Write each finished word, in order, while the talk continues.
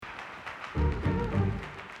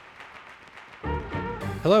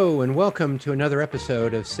Hello, and welcome to another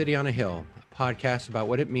episode of City on a Hill, a podcast about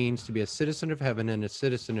what it means to be a citizen of heaven and a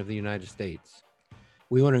citizen of the United States.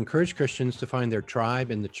 We want to encourage Christians to find their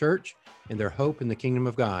tribe in the church and their hope in the kingdom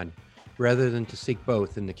of God, rather than to seek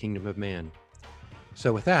both in the kingdom of man.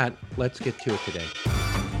 So with that, let's get to it today.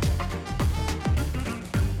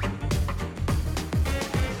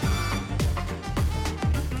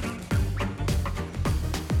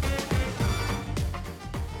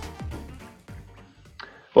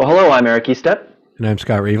 Well, hello, I'm Eric Estep. And I'm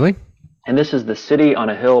Scott Reevely. And this is the City on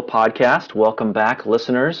a Hill podcast. Welcome back,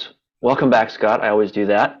 listeners. Welcome back, Scott. I always do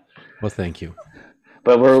that. Well, thank you.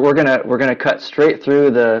 But we're gonna cut straight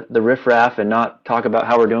through the riffraff and not talk about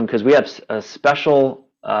how we're doing, because we have a special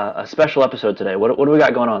episode today. What do we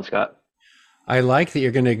got going on, Scott? I like that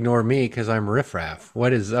you're going to ignore me because I'm riffraff.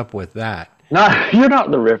 What is up with that? No, you're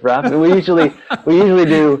not the riffraff. We usually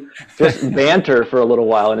do just banter for a little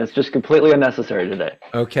while, and it's just completely unnecessary today.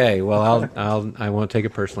 Okay, well, I won't take it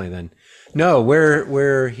personally then. No,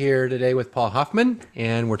 we're here today with Paul Hoffman,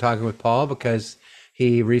 and we're talking with Paul because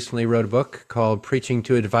he recently wrote a book called Preaching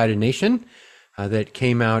to a Divided Nation that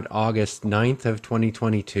came out August 9th of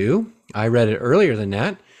 2022. I read it earlier than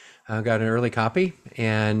that. I got an early copy,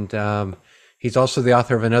 and he's also the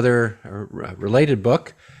author of another related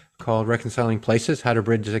book called Reconciling Places, How to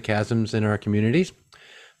Bridge the Chasms in Our Communities.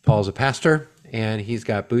 Paul's a pastor, and he's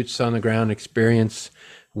got boots on the ground experience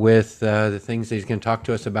with the things that he's going to talk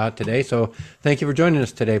to us about today. So thank you for joining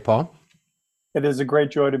us today, Paul. It is a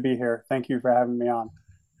great joy to be here. Thank you for having me on.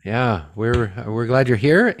 Yeah, we're glad you're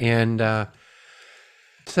here, and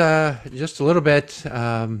it's just a little bit.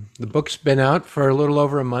 The book's been out for a little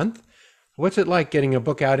over a month. What's it like getting a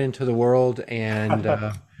book out into the world, and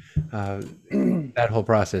that whole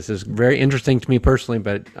process is very interesting to me personally,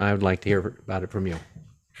 but I would like to hear about it from you.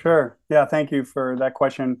 Sure. Yeah, thank you for that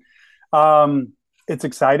question. It's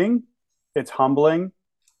exciting. It's humbling.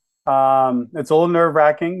 It's a little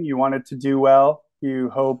nerve-wracking. You want it to do well. You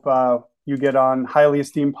hope you get on highly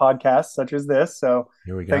esteemed podcasts such as this. So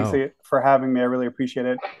Here we go. thanks for having me. I really appreciate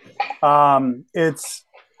it.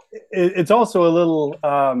 It's also a little...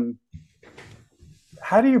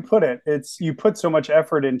 how do you put it? You put so much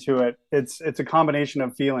effort into it. It's a combination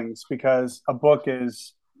of feelings, because a book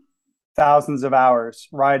is thousands of hours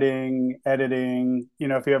writing, editing,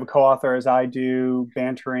 if you have a co-author as I do,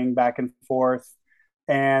 bantering back and forth.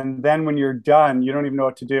 And then when you're done, you don't even know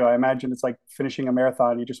what to do. I imagine it's like finishing a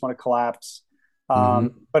marathon. You just want to collapse.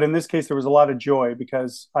 But in this case, there was a lot of joy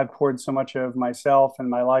because I poured so much of myself and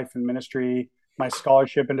my life and ministry, my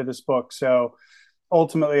scholarship into this book. So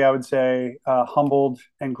ultimately, I would say humbled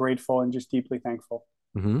and grateful and just deeply thankful.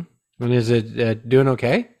 Mm-hmm. And is it doing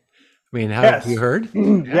okay? I mean, how Yes. have you heard?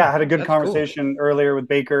 Yeah, I had a good That's conversation earlier with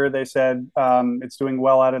Baker. They said it's doing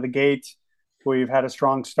well out of the gate. We've had a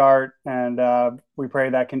strong start, and we pray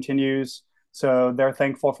that continues. So they're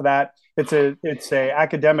thankful for that. It's a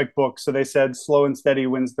academic book, so they said slow and steady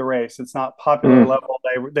wins the race. It's not popular level.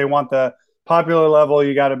 They want the popular level.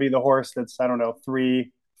 You got to be the horse that's, I don't know,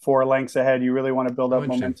 3-4 lengths ahead. You really want to build up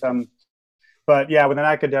momentum. But yeah, with an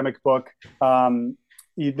academic book,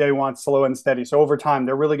 they want slow and steady. So over time,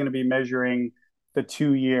 they're really going to be measuring the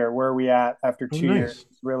 2-year. Where are we at after 2 years?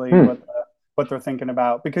 Really what they're thinking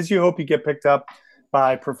about. Because you hope you get picked up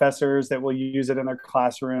by professors that will use it in their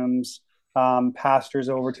classrooms, pastors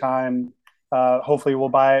over time. Hopefully we'll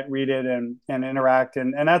buy it, read it, and interact.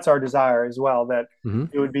 And that's our desire as well, that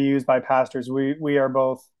it would be used by pastors. We are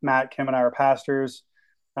both, Matt, Kim, and I are pastors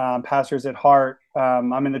at heart.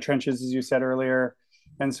 I'm in the trenches, as you said earlier.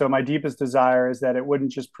 And so my deepest desire is that it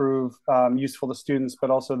wouldn't just prove useful to students,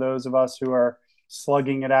 but also those of us who are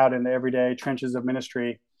slugging it out in the everyday trenches of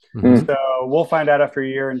ministry. So we'll find out after a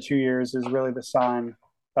year and 2 years is really the sign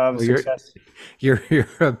of success. You're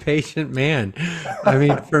a patient man. I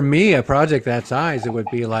mean, for me, a project that size, it would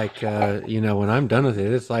be like, when I'm done with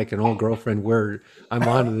it, it's like an old girlfriend where I'm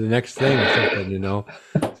on to the next thing or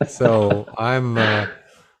something, So I'm...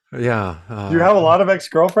 Do you have a lot of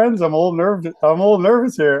ex-girlfriends? I'm a little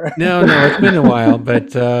nervous here. No, it's been a while,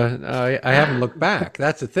 but I haven't looked back.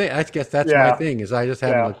 That's the thing. I guess that's my thing, is I just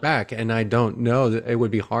haven't looked back, and I don't know that it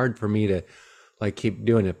would be hard for me to keep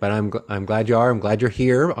doing it. But I'm glad you are. I'm glad you're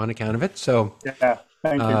here on account of it. So yeah,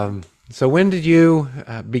 thank you. So when did you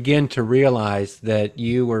begin to realize that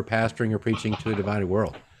you were pastoring or preaching to a divided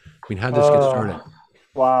world? I mean, how did this get started?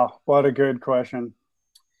 Wow, what a good question.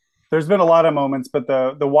 There's been a lot of moments, but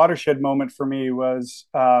the watershed moment for me was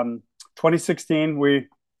 2016.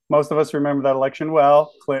 Most of us remember that election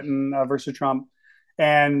well, Clinton versus Trump.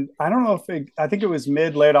 And I don't know I think it was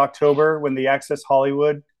late October when the Access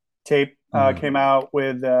Hollywood tape came out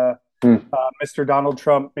with Hmm. Mr. Donald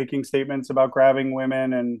Trump making statements about grabbing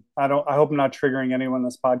women, and I hope I'm not triggering anyone in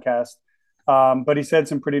this podcast. But he said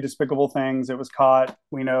some pretty despicable things. It was caught,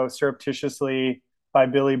 we know, surreptitiously by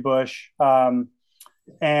Billy Bush.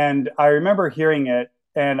 And I remember hearing it,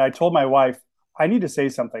 and I told my wife, I need to say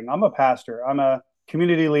something. I'm a pastor, I'm a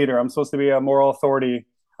community leader, I'm supposed to be a moral authority,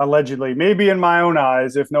 allegedly, maybe in my own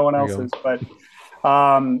eyes, if no one There you go. else's. But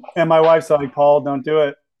and my wife's like, Paul, don't do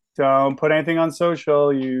it. Don't put anything on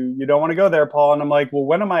social. You don't want to go there, Paul. And I'm like, well,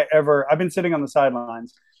 when am I ever? I've been sitting on the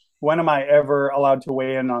sidelines. When am I ever allowed to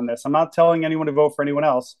weigh in on this? I'm not telling anyone to vote for anyone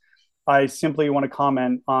else. I simply want to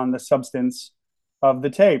comment on the substance of the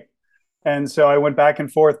tape. And so I went back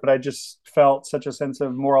and forth, but I just felt such a sense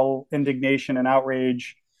of moral indignation and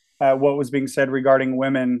outrage at what was being said regarding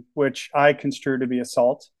women, which I construe to be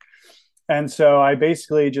assault. And so I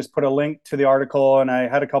basically just put a link to the article, and I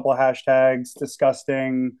had a couple of hashtags: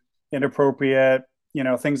 disgusting, inappropriate,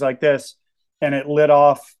 things like this. And it lit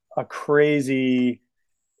off a crazy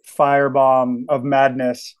firebomb of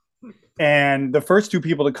madness. And the first two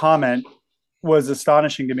people to comment was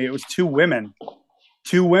astonishing to me. It was two women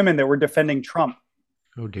that were defending Trump.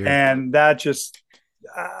 Oh dear. And that just,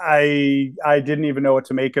 I didn't even know what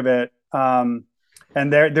to make of it.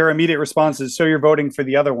 And their immediate response is, "So you're voting for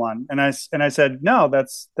the other one?" And I said, "No,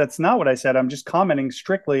 that's not what I said. I'm just commenting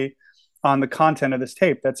strictly on the content of this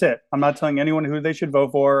tape. That's it. I'm not telling anyone who they should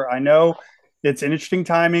vote for. I know it's an interesting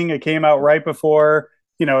timing. It came out right before,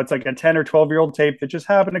 it's like a 10 or 12-year-old tape that just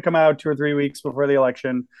happened to come out 2 or 3 weeks before the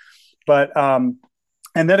election. But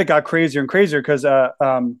and then it got crazier and crazier because a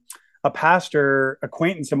pastor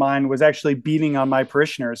acquaintance of mine was actually beating on my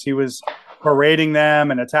parishioners. He was berating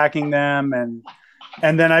them and attacking them,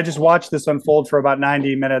 and then I just watched this unfold for about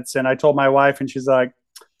 90 minutes. And I told my wife, and she's like,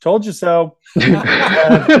 "Told you so."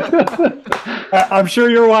 I'm sure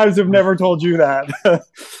your wives have never told you that.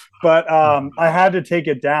 But I had to take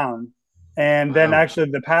it down. And then actually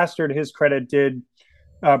the pastor, to his credit, did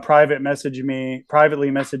privately message me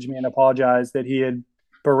and apologize that he had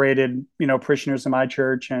berated, parishioners in my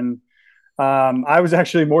church. And I was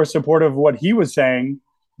actually more supportive of what he was saying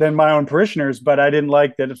than my own parishioners, but I didn't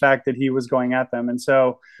like the fact that he was going at them. And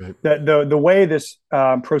so Right. the way this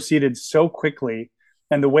proceeded so quickly,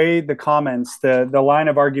 and the way the comments, the line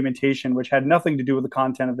of argumentation, which had nothing to do with the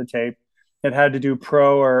content of the tape, it had to do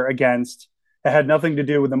pro or against, it had nothing to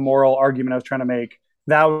do with the moral argument I was trying to make.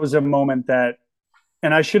 That was a moment that,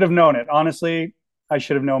 and I should have known it. Honestly, I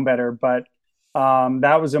should have known better, but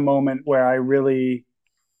that was a moment where I really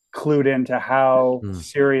clued into how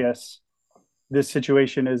serious this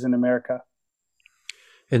situation is in America.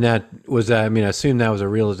 And that was, I mean, I assume that was a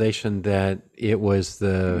realization that it was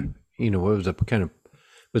it was a kind of,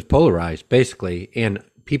 it was polarized basically, and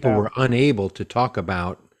people were unable to talk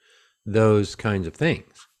about those kinds of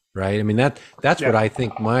things, right? I mean, that's what I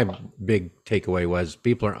think my big takeaway was.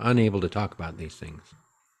 People are unable to talk about these things.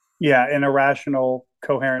 Yeah, in a rational,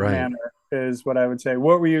 coherent Right. manner is what I would say.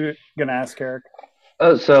 What were you going to ask, Eric?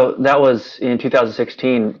 Oh, so that was in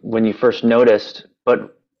 2016 when you first noticed,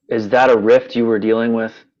 but is that a rift you were dealing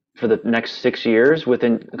with for the next 6 years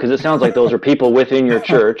within, because it sounds like those are people within your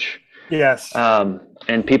church, Yes.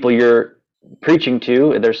 and people you're preaching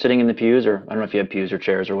to, they're sitting in the pews, or I don't know if you have pews or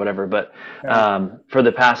chairs or whatever, but for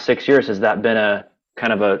the past 6 years, has that been a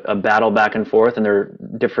kind of a battle back and forth, and there are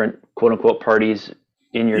different quote unquote parties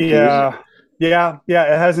in your pews? Yeah.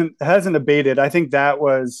 It hasn't abated. I think that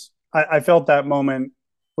was, I felt that moment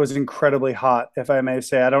was incredibly hot, if I may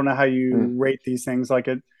say. I don't know how you rate these things.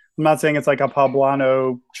 I'm not saying it's like a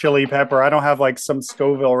poblano chili pepper. I don't have like some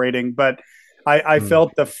Scoville rating, but I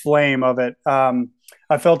felt the flame of it.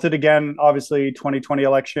 I felt it again, obviously 2020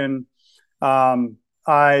 election.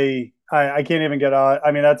 I can't even get on.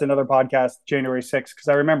 I mean, that's another podcast, January 6th, because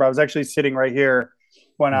I remember I was actually sitting right here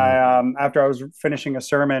when I after I was finishing a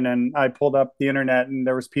sermon, and I pulled up the internet, and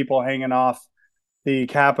there was people hanging off the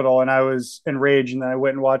Capitol, and I was enraged. And then I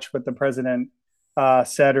went and watched what the president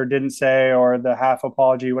said or didn't say, or the half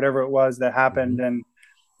apology, whatever it was that happened,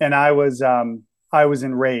 and I was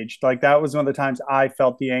enraged. Like, that was one of the times I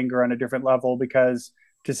felt the anger on a different level, because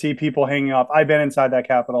to see people hanging up, I've been inside that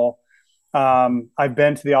Capitol. I've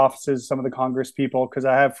been to the offices of some of the Congress people, because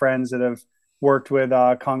I have friends that have worked with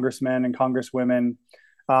congressmen and congresswomen.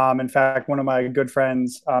 In fact, one of my good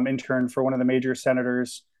friends interned for one of the major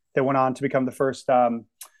senators that went on to become the first, the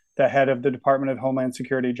head of the Department of Homeland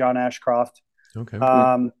Security, John Ashcroft. Okay.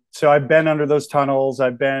 So I've been under those tunnels.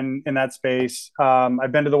 I've been in that space.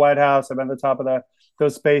 I've been to the White House. I've been to the top of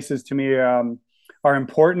those spaces. To me, are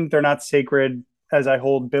important. They're not sacred as I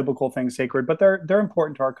hold biblical things sacred, but they're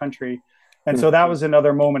important to our country. And so that was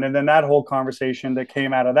another moment. And then that whole conversation that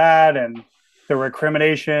came out of that, and the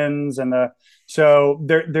recriminations and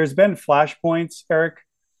there's been flashpoints, Eric,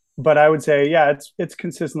 but I would say, yeah, it's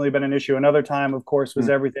consistently been an issue. Another time, of course, was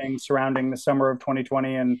everything surrounding the summer of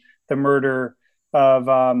 2020 and the murder of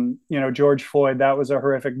George Floyd. That was a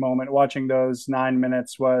horrific moment. Watching those 9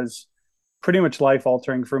 minutes was pretty much life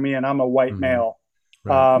altering for me, and I'm a white Mhm. male.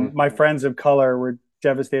 Right. My friends of color were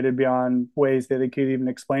devastated beyond ways that they could even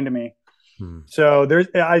explain to me. Hmm. So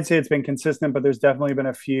I'd say it's been consistent, but there's definitely been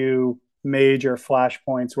a few major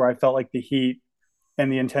flashpoints where I felt like the heat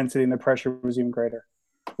and the intensity and the pressure was even greater.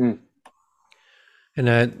 And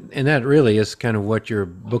that really is kind of what your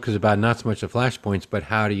book is about. Not so much the flashpoints, but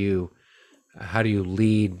how do you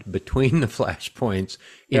lead between the flashpoints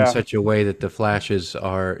in Yeah. such a way that the flashes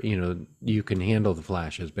are, you can handle the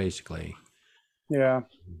flashes basically. Yeah.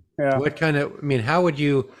 Yeah. What kind of, I mean, how would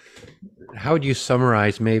you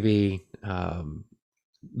summarize maybe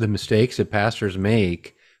the mistakes that pastors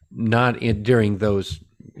make, not during those,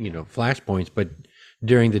 flashpoints, but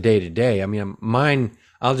during the day to day? I mean,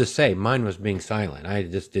 I'll just say mine was being silent. I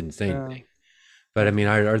just didn't say Yeah. anything. But I mean,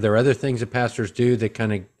 are there other things that pastors do that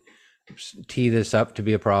kind of tee this up to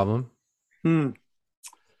be a problem? Hmm.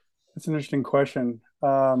 That's an interesting question.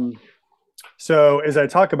 So as I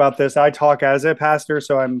talk about this, I talk as a pastor.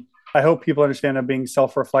 So I hope people understand I'm being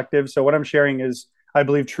self-reflective. So what I'm sharing is, I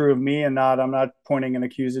believe, true of me, and I'm not pointing an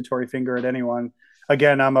accusatory finger at anyone.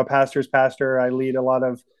 Again, I'm a pastor's pastor. I lead a lot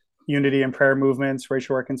of unity and prayer movements,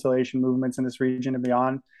 racial reconciliation movements in this region and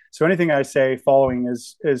beyond. So anything I say following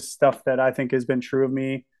is stuff that I think has been true of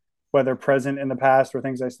me, whether present in the past or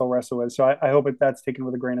things I still wrestle with. So I hope that's taken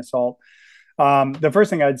with a grain of salt. The first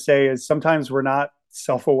thing I'd say is sometimes we're not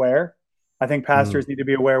self-aware. I think Mm, pastors need to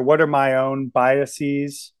be aware, what are my own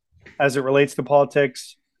biases as it relates to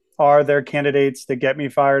politics? Are there candidates that get me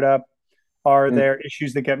fired up? Are there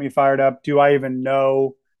issues that get me fired up? Do I even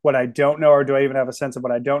know what I don't know, or do I even have a sense of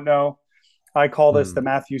what I don't know? I call this the mm,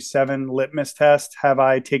 Matthew 7 litmus test. Have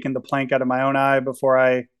I taken the plank out of my own eye before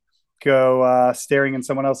I go staring in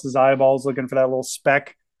someone else's eyeballs looking for that little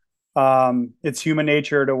speck? It's human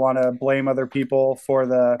nature to want to blame other people for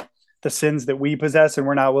the sins that we possess, and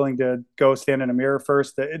we're not willing to go stand in a mirror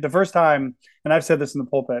first. The first time, and I've said this in the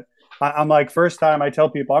pulpit, I'm like, first time I tell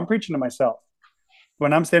people I'm preaching to myself.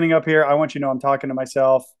 When I'm standing up here, I want you to know I'm talking to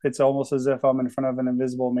myself. It's almost as if I'm in front of an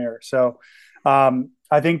invisible mirror. So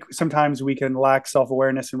I think sometimes we can lack self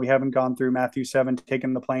awareness, and we haven't gone through Matthew 7,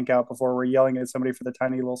 taking the plank out before we're yelling at somebody for the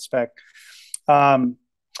tiny little speck. Um,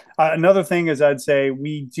 Another thing is, I'd say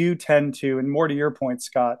we do tend to, and more to your point,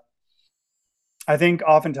 Scott, I think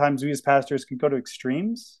oftentimes we as pastors can go to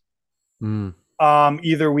extremes. mm,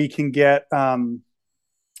 Either we can get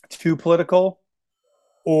too political,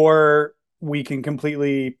 or we can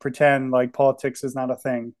completely pretend like politics is not a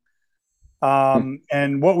thing.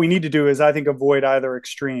 And what we need to do is, I think, avoid either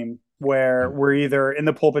extreme, where yeah. we're either in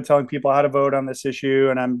the pulpit telling people how to vote on this issue,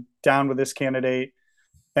 and I'm down with this candidate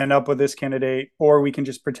and up with this candidate, or we can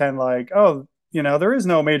just pretend like, oh, there is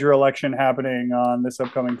no major election happening on this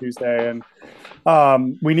upcoming Tuesday.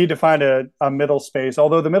 And we need to find a middle space,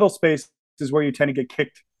 although the middle space is where you tend to get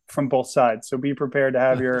kicked from both sides. So be prepared to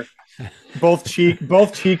have your both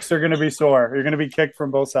cheeks are going to be sore. You're going to be kicked from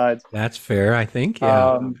both sides. That's fair, I think.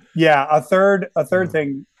 Yeah. Yeah, a third Mm,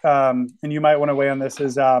 thing, and you might want to weigh on this,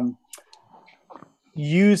 is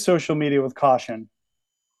use social media with caution.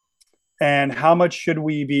 And how much should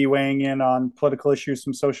we be weighing in on political issues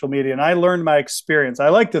from social media? And I learned my experience. I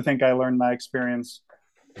like to think I learned my experience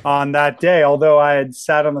on that day, although I had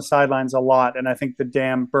sat on the sidelines a lot, and I think the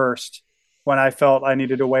dam burst when I felt I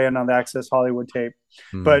needed to weigh in on the Access Hollywood tape.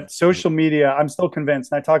 mm, But social media, I'm still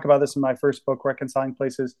convinced, and I talk about this in my first book, Reconciling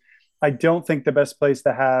Places. I don't think the best place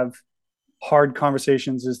to have hard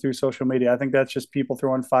conversations is through social media. I think that's just people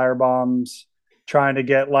throwing fire bombs, trying to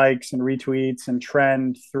get likes and retweets and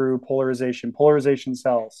trend through polarization. Polarization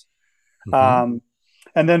sells. mhm, Um,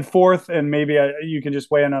 and then fourth, and maybe you can just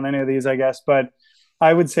weigh in on any of these, I guess, but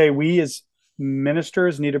I would say we as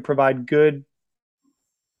ministers need to provide good,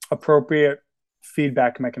 appropriate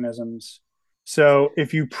feedback mechanisms. So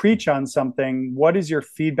if you preach on something, what is your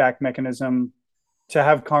feedback mechanism to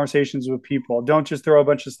have conversations with people? Don't just throw a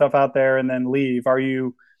bunch of stuff out there and then leave. Are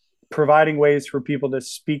you providing ways for people to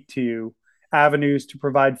speak to you, avenues to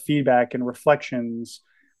provide feedback and reflections?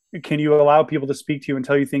 Can you allow people to speak to you and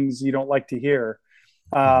tell you things you don't like to hear?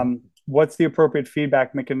 mhm. What's the appropriate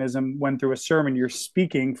feedback mechanism when through a sermon you're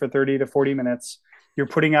speaking for 30 to 40 minutes, you're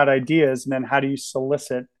putting out ideas, and then how do you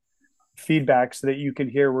solicit feedback so that you can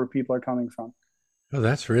hear where people are coming from? Oh,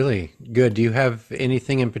 that's really good. Do you have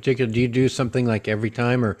anything in particular? Do you do something like every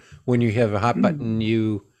time, or when you have a hot button,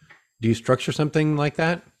 you do you structure something like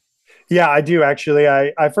that? Yeah, I do actually.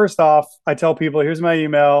 I first off, I tell people, here's my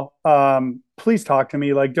email. Please talk to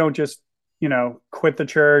me. Like, don't just, quit the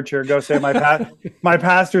church or go say my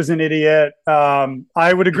pastor's an idiot.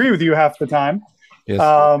 I would agree with you half the time. Yes.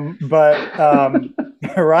 But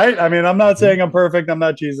right. I mean, I'm not Mhm. saying I'm perfect. I'm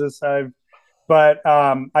not Jesus. But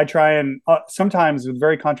I try and sometimes with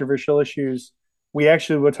very controversial issues, we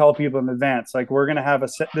actually will tell people in advance, like we're going to have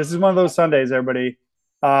this is one of those Sundays, everybody.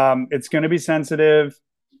 It's going to be sensitive.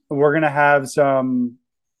 We're going to have some,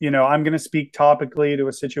 I'm going to speak topically to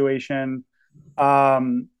a situation.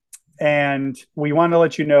 Um, and we want to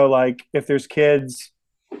let you know, like, if there's kids,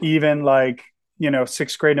 even like,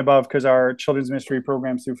 sixth grade and above, because our children's ministry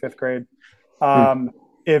programs through fifth grade. Hmm. Um,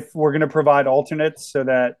 if we're going to provide alternates so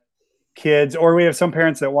that kids, or we have some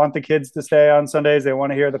parents that want the kids to stay on Sundays, they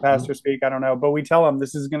want to hear the pastor speak. I don't know, but we tell them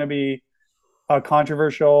this is going to be a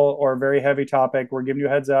controversial or very heavy topic. We're giving you a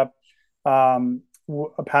heads up.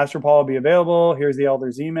 Pastor Paul will be available. Here's the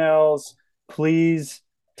elders' emails. Please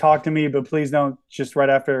talk to me, but please don't just right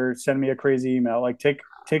after send me a crazy email. Like take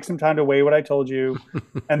some time to weigh what I told you,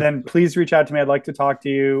 and then please reach out to me. I'd like to talk to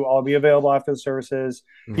you. I'll be available after the services.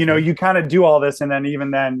 Okay. You kind of do all this, and then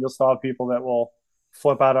even then, you'll still have people that will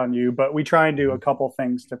flip out on you. But we try and do a couple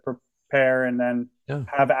things to prepare, and then Yeah.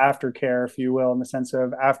 have aftercare, if you will, in the sense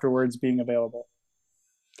of afterwards being available.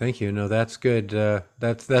 Thank you. No, that's good.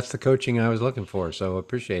 That's the coaching I was looking for. So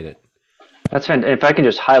appreciate it. That's fantastic. If I can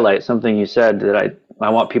just highlight something you said that I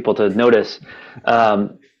want people to notice,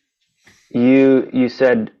 um, you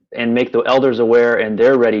said and make the elders aware and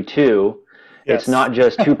they're ready too. It's Yes. not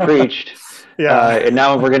just who preached, Yeah. and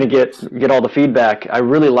now we're going to get all the feedback. I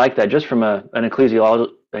really like that, just from an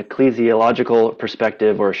ecclesiological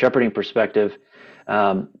perspective or a shepherding perspective.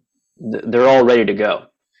 Um, they're all ready to go,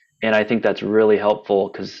 and I think that's really helpful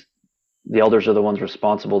because the elders are the ones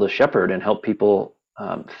responsible to shepherd and help people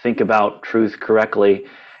think about truth correctly.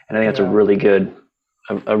 And I think that's Yeah.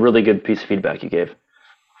 a really good piece of feedback you gave.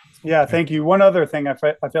 Yeah. Thank you. One other thing I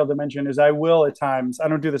failed to mention is I will at times, I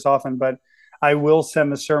don't do this often, but I will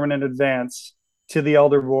send the sermon in advance to the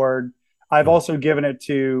elder board. I've Mm. also given it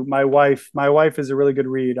to my wife. My wife is a really good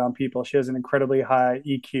read on people. She has an incredibly high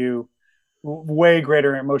EQ, way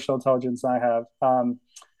greater emotional intelligence than I have.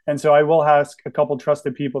 And so I will ask a couple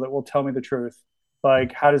trusted people that will tell me the truth.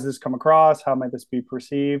 Like, how does this come across? How might this be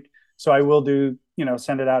perceived? So I will do,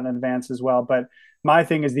 send it out in advance as well. But my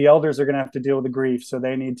thing is the elders are going to have to deal with the grief. So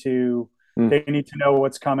Mm. they need to know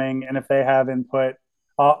what's coming. And if they have input,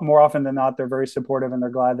 more often than not, they're very supportive and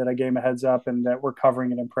they're glad that I gave them a heads up and that we're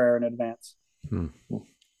covering it in prayer in advance. Hmm.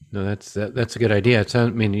 No, that's a good idea. I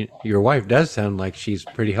mean, your wife does sound like she's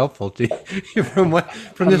pretty helpful to from this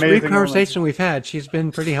brief Amazing woman. conversation we've had. She's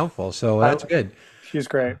been pretty helpful, so I, that's good. she's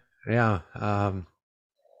great. Yeah.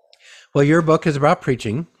 Well, your book is about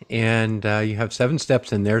preaching, and you have 7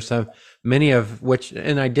 steps in there. So many of which,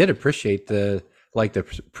 and I did appreciate the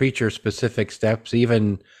preacher specific steps.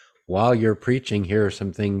 Even while you're preaching, here are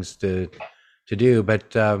some things to do.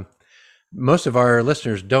 But most of our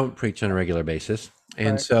listeners don't preach on a regular basis,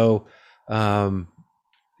 and Right. so um,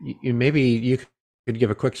 maybe you could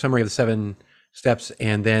give a quick summary of the 7 steps,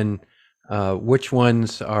 and then which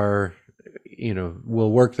ones are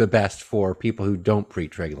will work the best for people who don't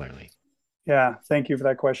preach regularly. Yeah. Thank you for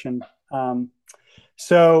that question. Um,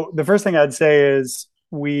 so the first thing I'd say is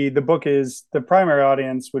the book is the primary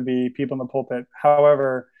audience would be people in the pulpit.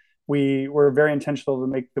 However, we were very intentional to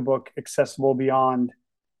make the book accessible beyond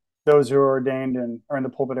those who are ordained and are in the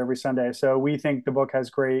pulpit every Sunday. So we think the book has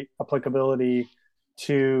great applicability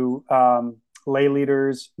to lay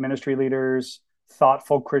leaders, ministry leaders,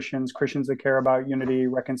 thoughtful Christians, Christians that care about unity,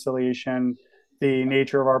 reconciliation, the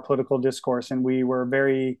nature of our political discourse. And we were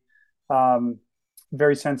um,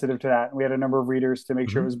 very sensitive to that. We had a number of readers to make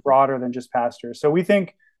sure it Mhm. was broader than just pastors. So we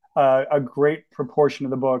think a great proportion of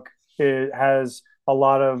the book has a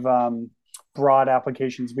lot of broad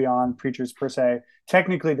applications beyond preachers per se.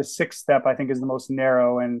 Technically, the 6th step I think is the most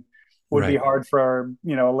narrow and would be Right. hard for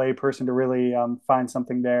a lay person to really find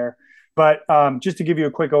something there. But just to give you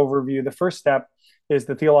a quick overview, the first step is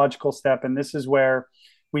the theological step, and this is where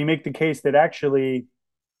we make the case that actually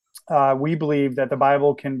we believe that the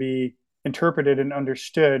Bible can be interpreted and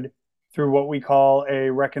understood through what we call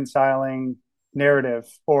a reconciling narrative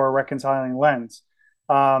or a reconciling lens.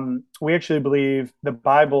 We actually believe the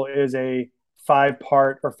Bible is a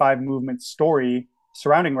 5-part or 5-movement story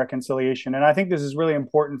surrounding reconciliation. And I think this is really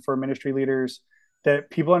important for ministry leaders that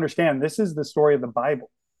people understand this is the story of the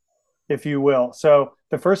Bible, if you will. So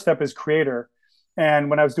the first step is creator. And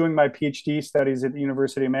when I was doing my PhD studies at the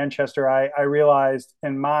University of Manchester, I realized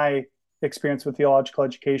in my experience with theological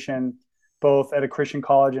education, both at a Christian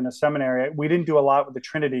college and a seminary, we didn't do a lot with the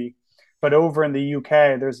Trinity. But over in the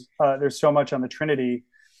UK, there's so much on the Trinity.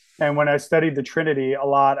 And when I studied the Trinity a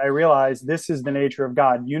lot, I realized this is the nature of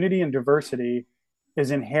God. Unity and diversity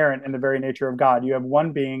is inherent in the very nature of God. You have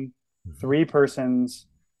one being, three persons.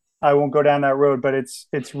 I won't go down that road, but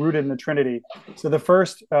it's rooted in the Trinity. So the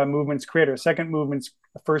first movement's creator, second movement's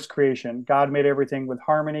first creation. God made everything with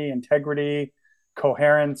harmony, integrity,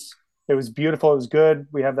 coherence. It was beautiful. It was good.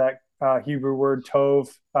 We have that Hebrew word tov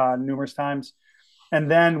numerous times. And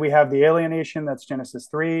then we have the alienation. That's Genesis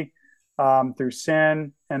 3 through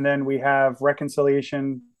sin. And then we have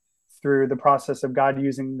reconciliation through the process of God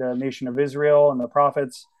using the nation of Israel and the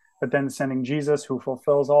prophets, but then sending Jesus who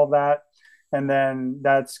fulfills all of that. And then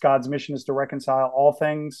that's God's mission is to reconcile all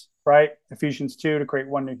things, right? Ephesians 2, to create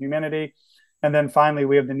one new humanity. And then finally,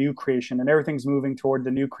 we have the new creation, and everything's moving toward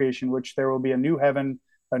the new creation, which there will be a new heaven,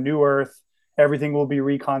 a new earth. Everything will be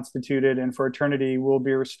reconstituted, and for eternity, we'll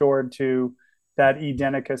be restored to that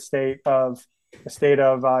Edenic state of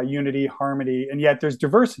unity, harmony. And yet there's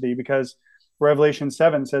diversity because Revelation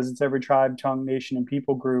 7 says it's every tribe, tongue, nation, and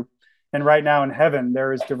people group. And right now in heaven,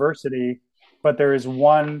 there is diversity, but there is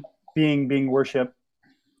one being worshiped,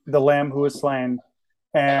 the Lamb who was slain,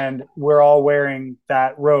 and we're all wearing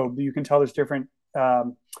that robe. You can tell there's different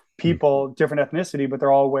people, different ethnicity, but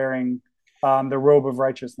they're all wearing the robe of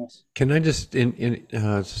righteousness. Can I just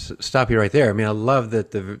stop you right there? I mean, I love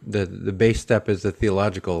that the base step is the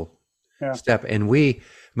theological step, and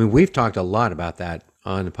we've talked a lot about that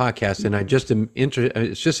on the podcast, and I just am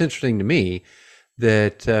it's just interesting to me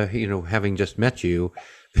that having just met you,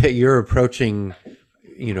 that you're approaching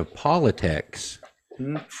politics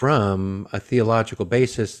from a theological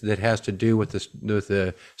basis that has to do with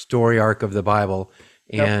the story arc of the Bible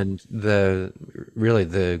and the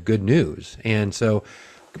good news. And so,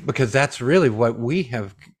 because that's really what we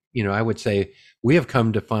have, I would say we have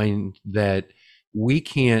come to find that we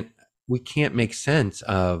can't make sense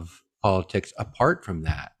of politics apart from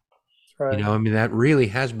that. Right. That really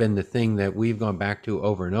has been the thing that we've gone back to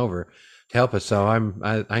over and over to help us. So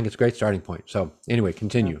I think it's a great starting point. So anyway,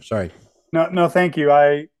 continue. Sorry. No, thank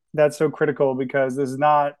you. That's so critical because this is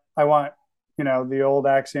not, I want, the old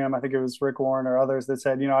axiom, I think it was Rick Warren or others that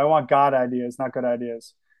said, I want God ideas, not good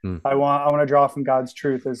ideas. I want to draw from God's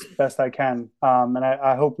truth as best I can. And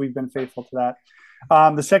I hope we've been faithful to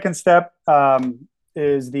that. The second step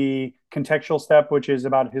is the contextual step, which is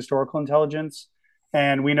about historical intelligence.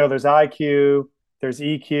 And we know there's IQ, there's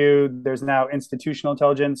EQ, there's now institutional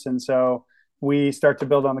intelligence. And so we start to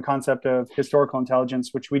build on the concept of historical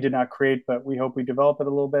intelligence, which we did not create, but we hope we develop it a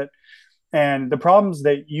little bit. And the problems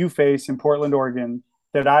that you face in Portland, Oregon,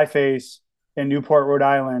 that I face in Newport, Rhode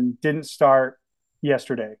Island, didn't start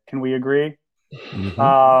yesterday. Can we agree?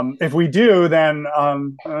 Mm-hmm. If we do, then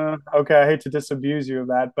okay, I hate to disabuse you of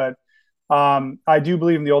that, but I do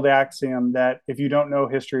believe in the old axiom that if you don't know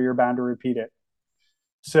history, you're bound to repeat it.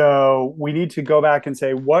 So we need to go back and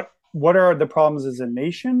say, what are the problems as a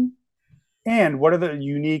nation? And what are the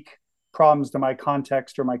unique problems to my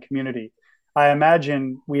context or my community? I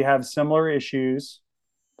imagine we have similar issues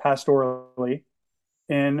pastorally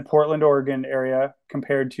in Portland, Oregon area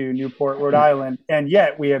compared to Newport, Rhode Island. And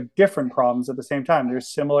yet we have different problems at the same time.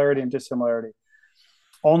 There's similarity and dissimilarity.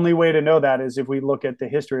 Only way to know that is if we look at the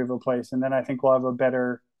history of a place. And then I think we'll have a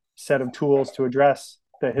better set of tools to address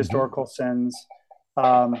the historical sins,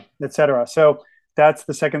 et cetera. So that's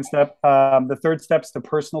the second step. The third step is the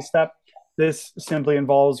personal step. This simply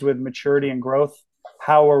involves with maturity and growth.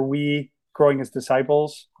 How are we growing as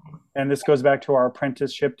disciples? And this goes back to our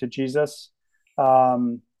apprenticeship to Jesus.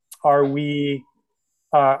 Are we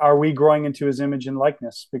growing into his image and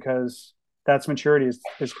likeness? Because that's maturity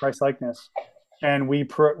is Christ likeness. And we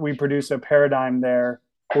produce a paradigm there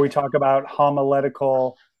where we talk about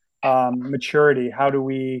homiletical maturity. How do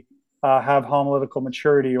we have homiletical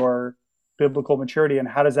maturity or biblical maturity, and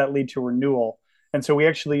how does that lead to renewal? And so we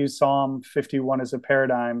actually use Psalm 51 as a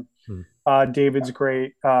paradigm. David's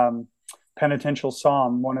great penitential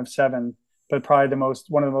psalm, one of 7, but probably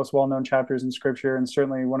one of the most well-known chapters in Scripture, and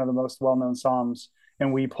certainly one of the most well-known psalms.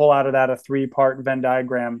 And we pull out of that a 3-part Venn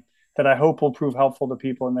diagram that I hope will prove helpful to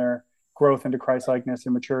people in their growth into Christ-likeness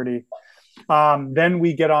and maturity. Then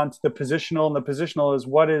we get on to the positional, and the positional is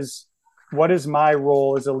what is my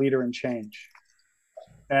role as a leader in change?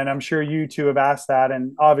 And I'm sure you two have asked that,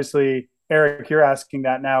 and obviously, Eric, you're asking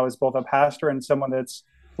that now as both a pastor and someone that's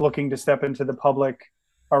looking to step into the public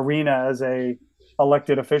arena as a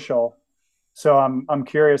elected official. So I'm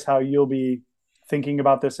curious how you'll be thinking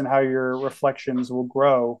about this and how your reflections will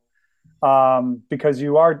grow, because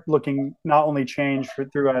you are looking not only change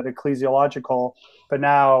through an ecclesiological, but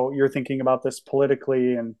now you're thinking about this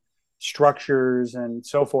politically and structures and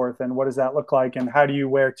so forth. And what does that look like? And how do you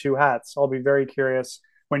wear two hats? I'll be very curious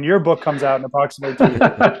when your book comes out in approximately 2 years.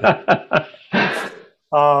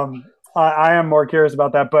 I am more curious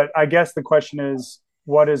about that. But I guess the question is,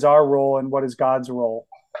 what is our role and what is God's role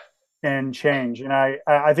in change? And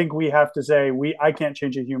I think we have to say, I can't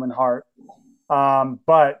change a human heart.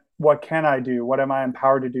 But what can I do? What am I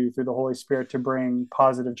empowered to do through the Holy Spirit to bring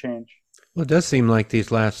positive change? Well, it does seem like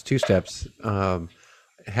these last two steps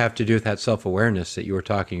have to do with that self-awareness that you were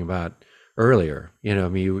talking about earlier. You know, I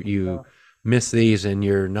mean, you miss these and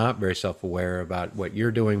you're not very self-aware about what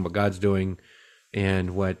you're doing, what God's doing,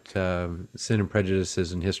 and what sin and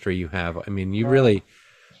prejudices in history you have. I mean, you really,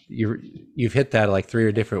 you've hit that like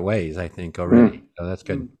 3 different ways, I think, already. So that's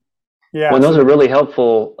good. Yeah. Well, those are really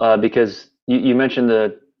helpful because you mentioned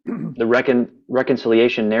the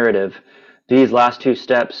reconciliation narrative. These last 2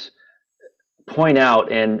 steps point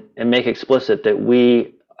out and make explicit that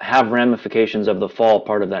we have ramifications of the fall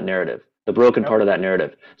part of that narrative, the broken part of that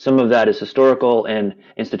narrative. Some of that is historical and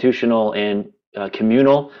institutional and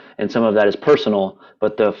communal, and some of that is personal,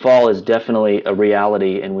 but the fall is definitely a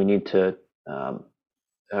reality, and we need to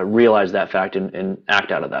realize that fact and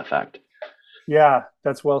act out of that fact. Yeah,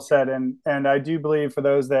 that's well said. And I do believe, for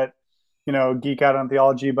those that, geek out on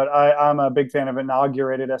theology, but I'm a big fan of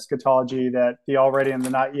inaugurated eschatology, that the already and the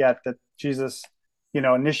not yet, that Jesus,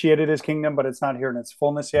 initiated his kingdom, but it's not here in its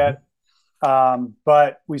fullness yet.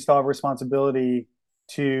 But we still have responsibility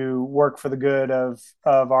to work for the good of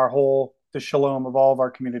our whole, the shalom of all of our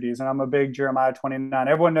communities. And I'm a big Jeremiah 29.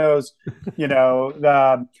 Everyone knows,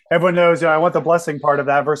 everyone knows, I want the blessing part of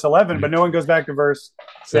that, verse 11, but no one goes back to verses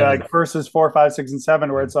 4, 5, 6, and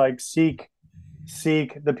 7, where it's like, seek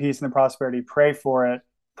the peace and the prosperity, pray for it,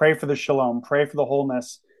 pray for the shalom, pray for the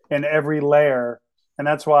wholeness in every layer. And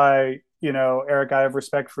that's why, Eric, I have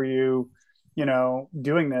respect for you,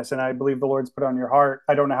 doing this. And I believe the Lord's put on your heart.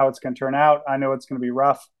 I don't know how it's going to turn out. I know it's going to be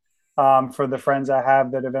rough for the friends I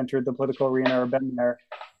have that have entered the political arena or been there.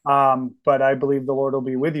 But I believe the Lord will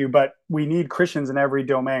be with you. But we need Christians in every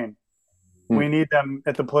domain. We need them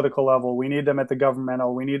at the political level. We need them at the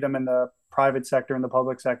governmental. We need them in the private sector and the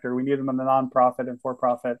public sector. We need them in the nonprofit and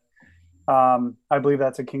for-profit. I believe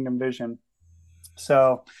that's a kingdom vision.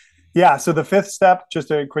 So, yeah. So the 5th step, just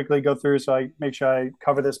to quickly go through, so I make sure I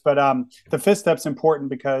cover this. But the 5th step's important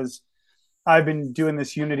because I've been doing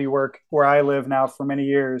this unity work where I live now for many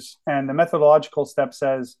years. And the methodological step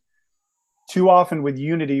says, too often with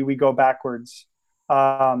unity, we go backwards.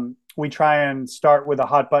 We try and start with the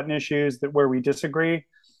hot button issues where we disagree.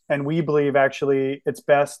 And we believe actually it's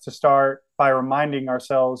best to start by reminding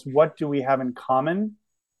ourselves, what do we have in common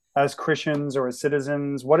as Christians or as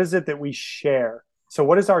citizens? What is it that we share? So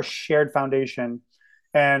what is our shared foundation?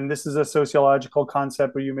 And this is a sociological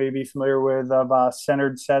concept that you may be familiar with, of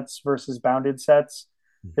centered sets versus bounded sets.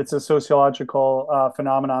 It's a sociological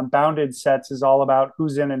phenomenon. Bounded sets is all about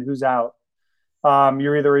who's in and who's out.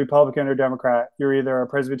 You're either a Republican or Democrat. You're either a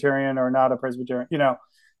Presbyterian or not a Presbyterian,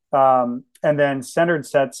 and then centered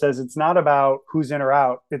set says it's not about who's in or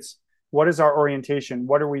out. It's what is our orientation?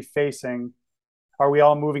 What are we facing? Are we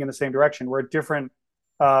all moving in the same direction? We're at different,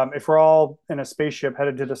 if we're all in a spaceship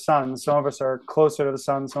headed to the sun, some of us are closer to the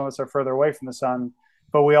sun, some of us are further away from the sun,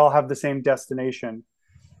 but we all have the same destination.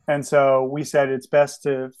 And so we said it's best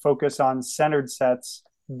to focus on centered sets,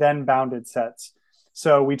 then bounded sets.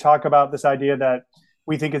 So we talk about this idea that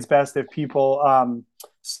we think it's best if people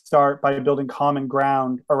start by building common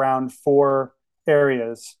ground around 4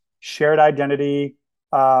 areas: shared identity,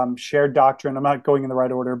 shared doctrine. I'm not going in the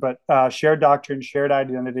right order, but shared doctrine, shared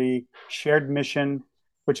identity, shared mission,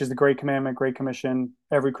 which is the Great Commandment, Great Commission.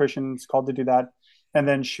 Every Christian is called to do that. And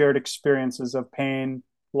then shared experiences of pain,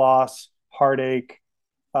 loss, heartache,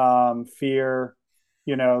 fear,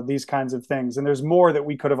 these kinds of things. And there's more that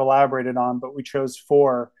we could have elaborated on, but we chose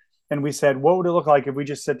 4. And we said, what would it look like if we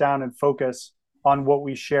just sit down and focus on what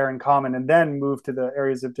we share in common and then move to the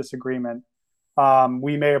areas of disagreement?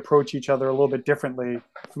 We may approach each other a little bit differently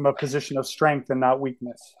from a position of strength and not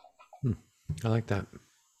weakness. I like that.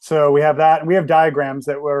 So we have that. We have diagrams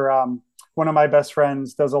that were, one of my best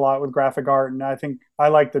friends does a lot with graphic art. And I think I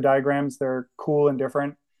like the diagrams. They're cool and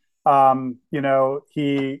different.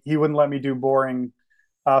 He wouldn't let me do boring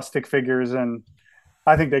stick figures, and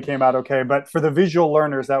I think they came out okay. But for the visual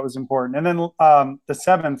learners, that was important. And then the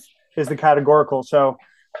 7th is the categorical. So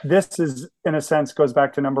this is, in a sense, goes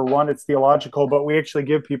back to number 1. It's theological, but we actually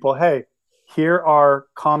give people, hey, here are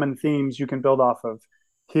common themes you can build off of.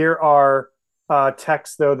 Here are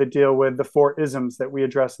texts, though, that deal with the 4 isms that we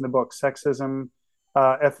address in the book: sexism,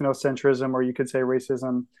 ethnocentrism, or you could say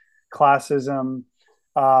racism, classism,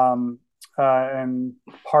 and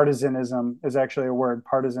partisanism is actually a word,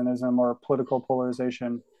 partisanism or political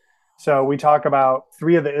polarization. So we talk about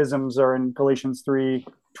 3 of the isms are in Galatians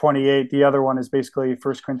 3:28. The other one is basically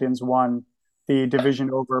 1 Corinthians 1, the division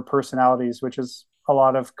over personalities, which is a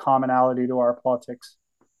lot of commonality to our politics.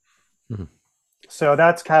 Mhm. So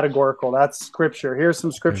that's categorical. That's scripture. Here's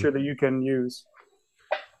some scripture that you can use.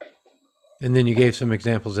 And then you gave some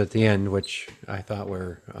examples at the end, which I thought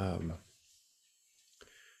were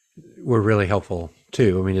really helpful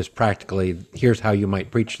too. I mean, just practically, here's how you might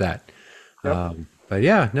preach that. Yep. But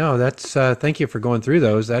yeah, no, that's thank you for going through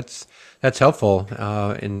those. That's helpful.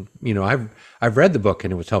 And you know, I've read the book,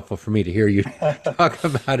 and it was helpful for me to hear you talk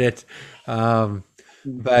about it.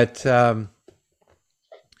 But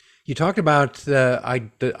you talked about the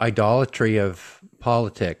idolatry of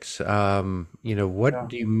politics. You know, what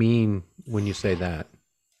do you mean when you say that?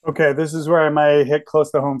 Okay, this is where I might hit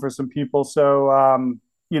close to home for some people. So,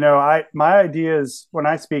 my idea is when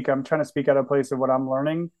I speak, I'm trying to speak at a place of what I'm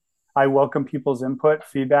learning. I welcome people's input,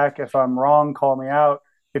 feedback. If I'm wrong, call me out.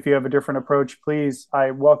 If you have a different approach, please.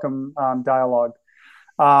 I welcome dialogue.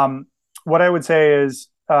 What I would say is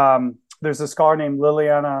there's a scholar named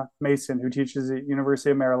Liliana Mason who teaches at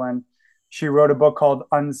University of Maryland. She wrote a book called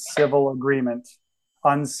Uncivil Agreement.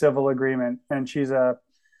 Uncivil Agreement, and she's a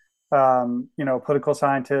political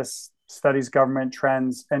scientist, studies government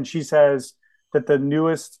trends, and she says that the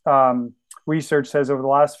newest research says over the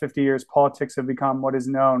last 50 years, politics have become what is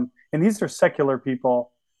known, and these are secular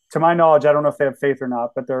people. To my knowledge, I don't know if they have faith or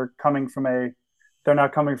not, but they're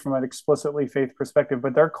not coming from an explicitly faith perspective,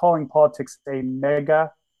 but they're calling politics a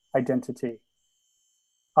mega identity.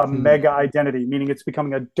 A mega identity, meaning it's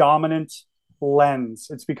becoming a dominant lens.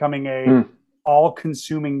 It's becoming a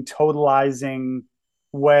all-consuming, totalizing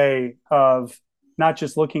way of not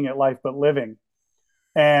just looking at life, but living.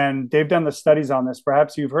 And they've done the studies on this.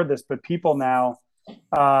 Perhaps you've heard this, but people now,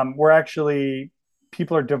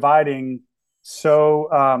 people are dividing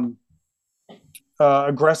so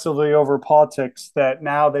aggressively over politics that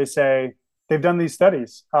now they say they've done these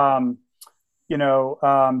studies.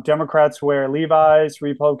 Democrats wear Levi's,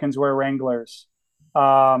 Republicans wear Wranglers.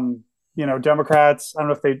 Democrats, I don't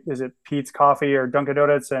know if is it Pete's Coffee or Dunkin'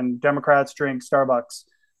 Donuts, and Democrats drink Starbucks.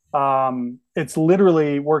 It's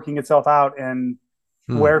literally working itself out in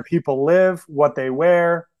where people live, what they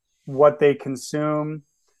wear, what they consume,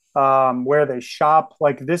 where they shop.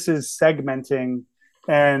 Like, this is segmenting.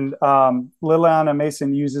 And Liliana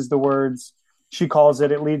Mason uses the words, she calls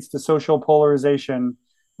it leads to social polarization,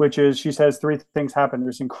 which is, she says 3 things happen.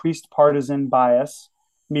 There's increased partisan bias,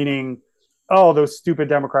 meaning, oh, those stupid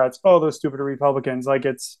Democrats, oh, those stupid Republicans. Like,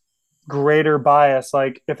 it's greater bias.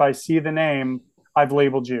 Like, if I see the name, I've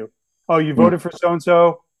labeled you. Oh, you voted for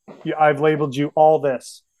so-and-so, I've labeled you all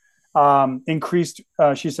this.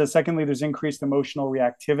 She says, secondly, there's increased emotional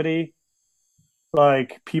reactivity.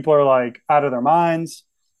 Like, people are like out of their minds.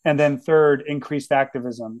 And then third, increased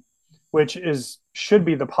activism, which should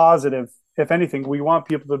be the positive. If anything, we want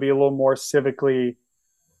people to be a little more civically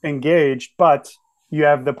engaged, but you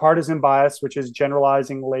have the partisan bias, which is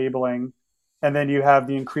generalizing, labeling, and then you have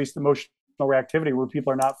the increased emotional reactivity where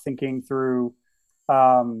people are not thinking through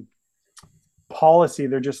policy.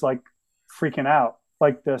 They're just like freaking out,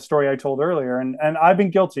 like the story I told earlier. And I've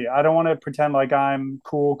been guilty. I don't want to pretend like I'm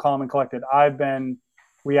cool, calm, and collected. I've been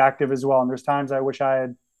reactive as well. And there's times I wish I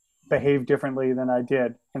had behaved differently than I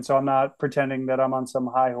did. And so I'm not pretending that I'm on some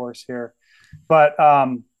high horse here. But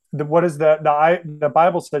the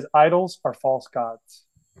Bible says idols are false gods.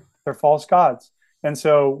 They're false gods. And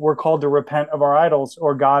so we're called to repent of our idols,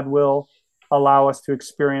 or God will allow us to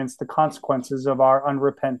experience the consequences of our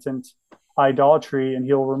unrepentant idolatry, and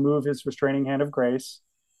he'll remove his restraining hand of grace,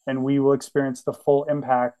 and we will experience the full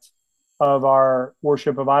impact of our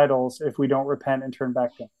worship of idols if we don't repent and turn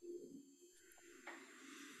back to him.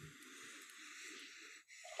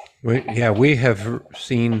 We have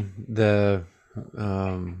seen the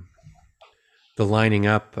lining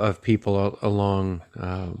up of people along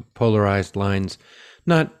polarized lines,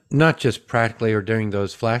 not just practically or during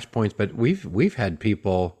those flashpoints, but we've had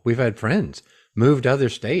friends move to other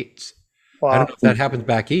states. Wow. I don't know if that happens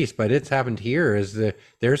back east, but it's happened here.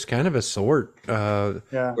 There's kind of a sort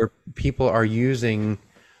where people are using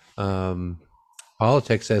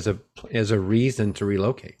politics as a reason to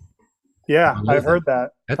relocate. Yeah, I've heard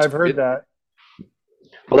that. I've heard that.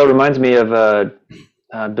 Well, that reminds me of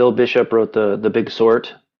Bill Bishop wrote the Big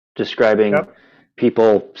Sort, describing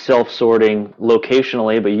people self-sorting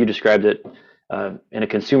locationally, but you described it in a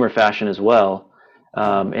consumer fashion as well.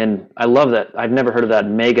 And I love that. I've never heard of that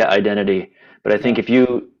mega identity, but I think if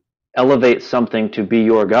you elevate something to be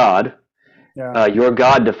Yeah. your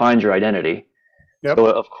God defines your identity. Yep. So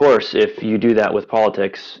of course, if you do that with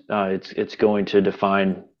politics, it's going to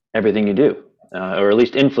define everything you do, or at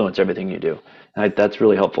least influence everything you do. That's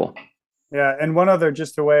really helpful. Yeah. And one other,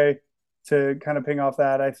 just a way to kind of ping off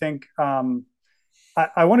that, I think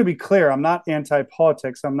I want to be clear. I'm not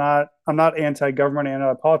anti-politics. I'm not anti-government,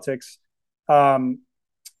 anti-politics. Um,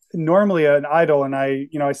 Normally an idol, and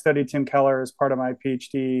I studied Tim Keller as part of my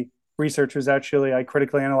PhD research. Was actually I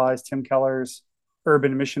critically analyzed Tim Keller's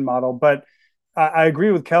urban mission model. But I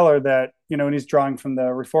agree with Keller that and he's drawing from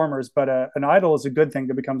the reformers. But an idol is a good thing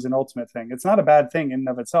that becomes an ultimate thing. It's not a bad thing in and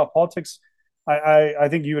of itself. Politics. I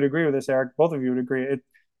think you would agree with this, Eric. Both of you would agree.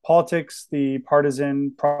 Politics, the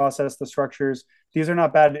partisan process, the structures, these are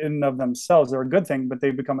not bad in and of themselves. They're a good thing, but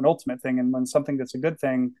they become an ultimate thing. And when something that's a good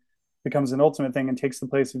thing becomes an ultimate thing and takes the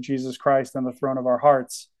place of Jesus Christ on the throne of our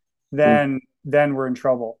hearts, then we're in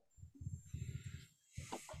trouble.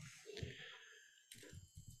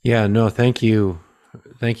 Yeah, no, thank you.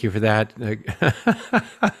 Thank you for that.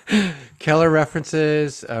 Keller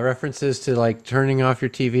references to like turning off your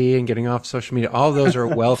TV and getting off social media. All those are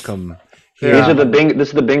welcome. These are this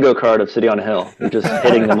is the bingo card of City on a Hill. You're just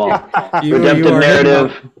hitting them all. You Redemptive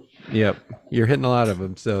narrative. Yep, you're hitting a lot of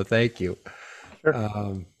them. So thank you.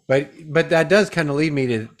 Sure. But that does kind of lead me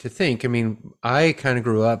to think. I mean, I kind of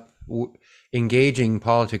grew up engaging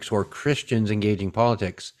politics, or Christians engaging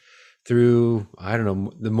politics, through, I don't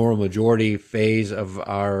know, the moral majority phase of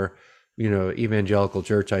our, evangelical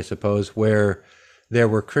church, I suppose, where there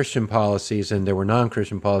were Christian policies and there were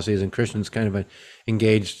non-Christian policies, and Christians kind of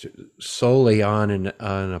engaged solely on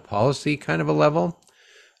a policy kind of a level.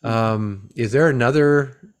 Is there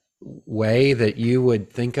another way that you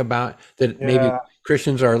would think about that? Maybe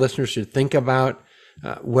Christians, our listeners, should think about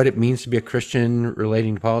what it means to be a Christian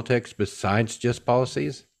relating to politics besides just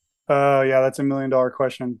policies? Yeah, that's $1 million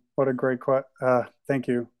question. What a great question. Thank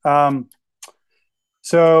you.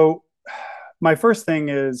 So my first thing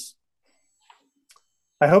is,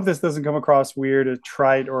 I hope this doesn't come across weird or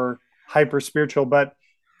trite or hyper spiritual, but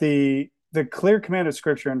the clear command of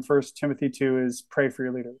Scripture in 1 Timothy 2 is pray for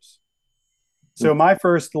your leaders. So my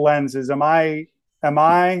first lens is, are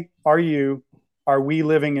we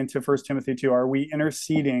living into 1 Timothy 2? Are we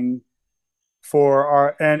interceding for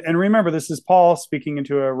our, and remember, this is Paul speaking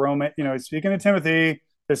into a Roman, speaking to Timothy.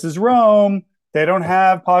 This is Rome. They don't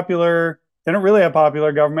really have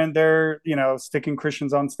popular government. They're, sticking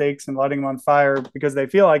Christians on stakes and lighting them on fire because they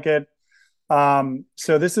feel like it.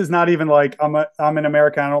 So this is not even like, I'm in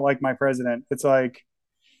America, I don't like my president. It's like,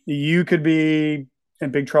 you could be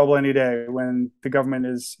in big trouble any day when the government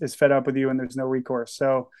is fed up with you and there's no recourse.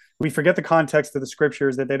 So we forget the context of the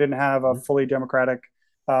scriptures, that they didn't have a fully democratic,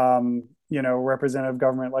 representative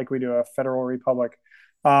government like we do, a federal republic.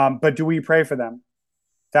 But do we pray for them?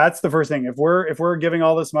 That's the first thing. If we're giving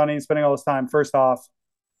all this money and spending all this time, first off,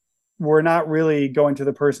 we're not really going to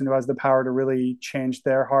the person who has the power to really change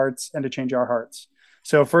their hearts and to change our hearts.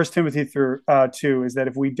 So 1 Timothy 2 is that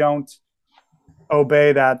if we don't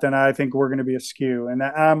obey that, then I think we're going to be askew. And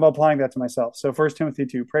I'm applying that to myself. So 1 Timothy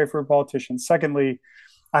 2, pray for politicians. Secondly,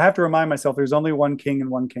 I have to remind myself there's only one king and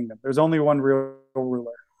one kingdom. There's only one real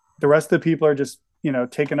ruler. The rest of the people are just,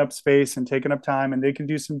 taking up space and taking up time, and they can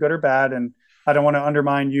do some good or bad. And I don't want to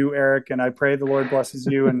undermine you, Eric. And I pray the Lord blesses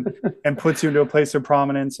you and puts you into a place of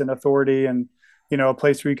prominence and authority, and, a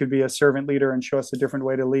place where you could be a servant leader and show us a different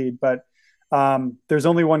way to lead. But there's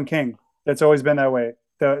only one king. That's always been that way.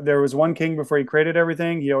 There was one king before he created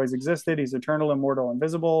everything. He always existed. He's eternal, immortal,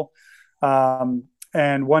 invisible.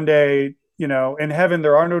 And one day, in heaven,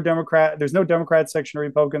 there's no Democrat section or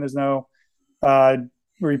Republican. There's no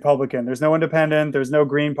Republican. There's no independent. There's no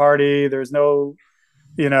Green Party. There's no,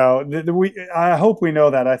 I hope we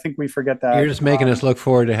know that. I think we forget that. You're just making us look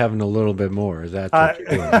forward to having a little bit more. Is that what you're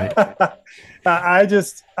doing, right?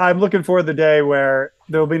 I'm looking forward to the day where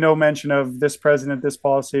there'll be no mention of this president, this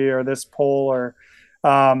policy, or this poll, or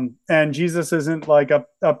and Jesus isn't like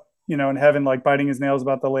up in heaven, like biting his nails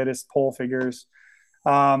about the latest poll figures.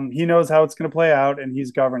 He knows how it's going to play out, and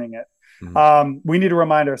he's governing it. We need to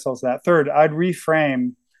remind ourselves of that. Third, I'd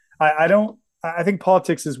reframe. I think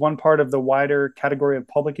politics is one part of the wider category of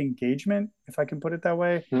public engagement, if I can put it that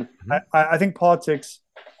way. Mm-hmm. I think politics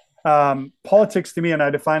to me, and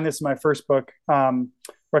I define this in my first book,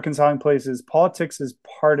 Reconciling Places, politics is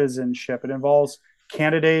partisanship. It involves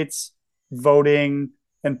candidates, voting,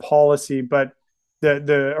 and policy. But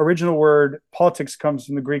the original word politics comes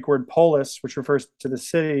from the Greek word polis, which refers to the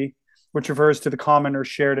city. which refers to the common or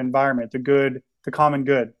shared environment, the good, the common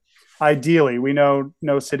good. Ideally, we know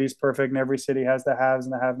no city's perfect and every city has the haves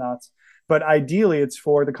and the have-nots, but ideally it's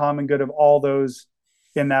for the common good of all those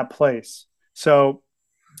in that place. So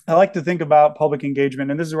I like to think about public engagement,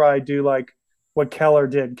 and this is where I do like what Keller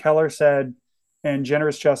did. Keller said in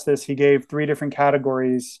Generous Justice, he gave three different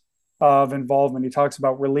categories of involvement. He talks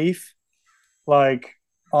about relief, like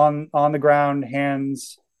on the ground,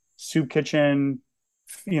 hands, soup kitchen,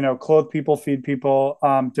 clothe people, feed people.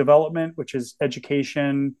 Development, which is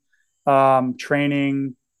education,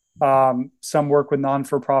 training, some work with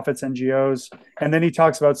non-for-profits, NGOs, and then he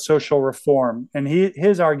talks about social reform. And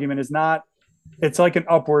his argument is not, it's like an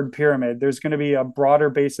upward pyramid. There's going to be a broader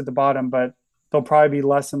base at the bottom, but there'll probably be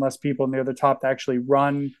less and less people near the top that actually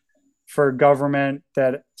run for government,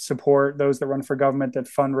 that support those that run for government, that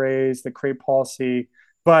fundraise, that create policy.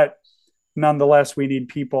 But nonetheless, we need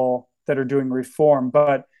people that are doing reform.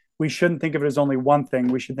 But we shouldn't think of it as only one thing.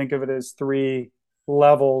 We should think of it as three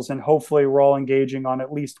levels, and hopefully we're all engaging on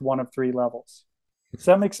at least one of three levels. Does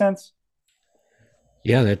that make sense?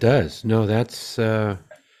 Yeah, that does. No, that's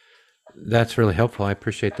really helpful. I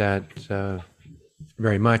appreciate that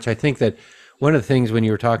very much. I think that one of the things when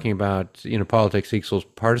you were talking about, politics equals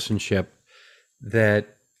partisanship, that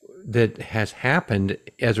has happened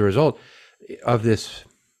as a result of this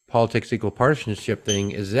politics equal partisanship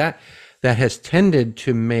thing is that has tended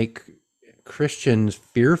to make Christians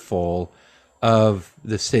fearful of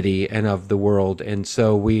the city and of the world, and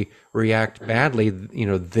so we react badly.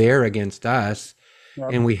 They're against us, Yep.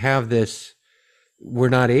 and we have this. We're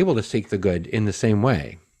not able to seek the good in the same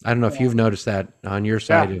way. I don't know if you've noticed that on your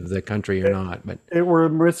side of the country or not, but we're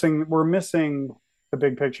missing the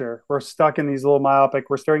big picture. We're stuck in these little myopic.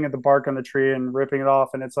 We're staring at the bark on the tree and ripping it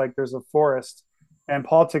off, and it's like there's a forest. And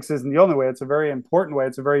politics isn't the only way. It's a very important way.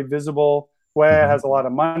 It's a very visible way. It has a lot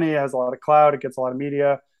of money. It has a lot of clout. It gets a lot of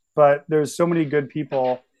media. But there's so many good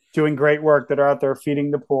people doing great work that are out there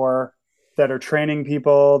feeding the poor, that are training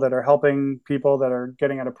people, that are helping people that are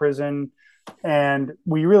getting out of prison. And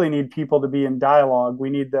we really need people to be in dialogue. We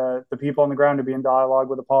need the people on the ground to be in dialogue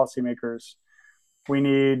with the policymakers. We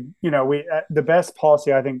need, the best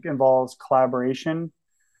policy, I think, involves collaboration.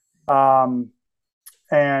 And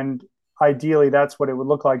ideally, that's what it would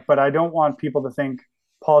look like. But I don't want people to think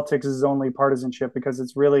politics is only partisanship, because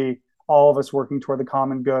it's really all of us working toward the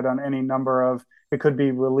common good on any number of, it could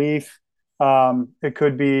be relief, it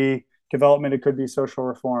could be development, it could be social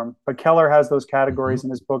reform. But Keller has those categories in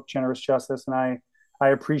his book, Generous Justice, and I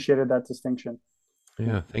appreciated that distinction.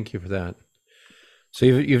 Yeah, thank you for that. So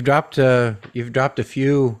you've dropped a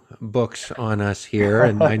few books on us here,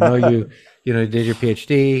 and I know you did your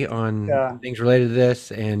PhD on things related to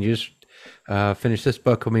this, and you just finished this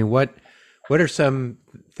book. I mean, what are some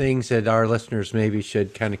things that our listeners maybe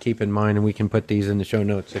should kind of keep in mind, and we can put these in the show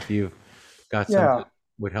notes if you've got something that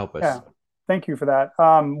would help us. Yeah. Thank you for that.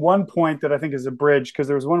 One point that I think is a bridge, because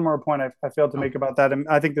there was one more point I failed to make about that, and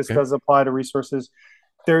I think this does apply to resources.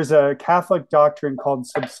 There's a Catholic doctrine called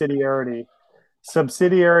subsidiarity.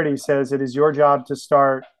 Subsidiarity says it is your job to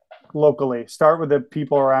start locally, start with the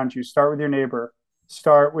people around you, start with your neighbor,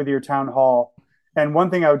 start with your town hall. And one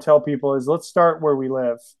thing I would tell people is, let's start where we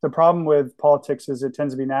live. The problem with politics is it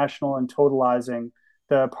tends to be national and totalizing.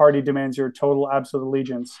 The party demands your total, absolute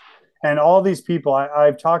allegiance. And all these people,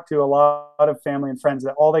 I've talked to a lot of family and friends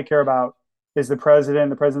that all they care about is the president,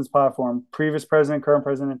 the president's platform, previous president, current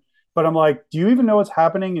president. But I'm like, do you even know what's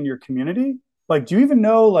happening in your community? Like, do you even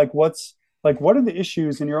know what are the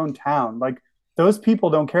issues in your own town? Like, those people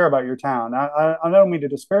don't care about your town. I don't mean to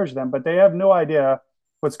disparage them, but they have no idea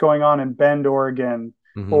what's going on in Bend, Oregon,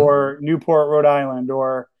 or Newport, Rhode Island,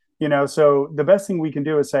 or, so the best thing we can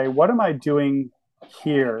do is say, what am I doing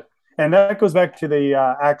here? And that goes back to the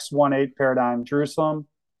Acts 1:8 paradigm: Jerusalem,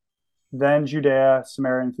 then Judea,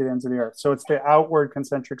 Samaria, and to the ends of the earth. So it's the outward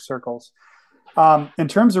concentric circles. In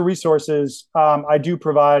terms of resources, I do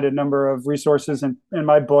provide a number of resources in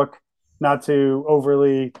my book, not to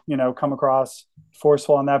overly, come across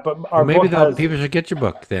forceful on that, but our maybe book people should get your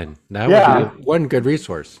book then. That would be one good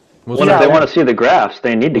resource. If they want to see the graphs,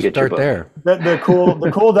 they need to get your book. There. The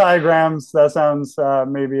cool diagrams. That sounds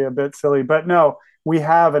maybe a bit silly, but no. We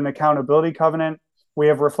have an accountability covenant. We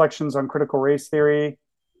have reflections on critical race theory.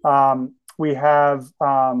 We have, we have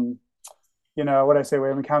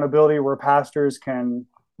accountability where pastors can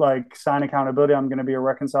sign accountability. I'm going to be a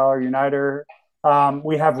reconciler, uniter.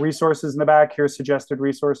 We have resources in the back. Here's suggested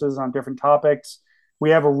resources on different topics.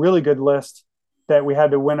 We have a really good list that we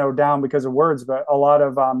had to winnow down because of words, but a lot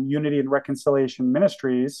of unity and reconciliation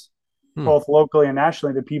ministries, both locally and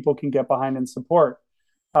nationally, that people can get behind and support.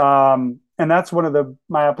 and that's one of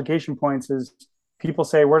my application points is people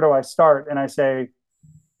say, where do I start? And I say,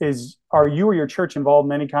 are you or your church involved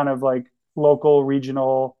in any kind of like local,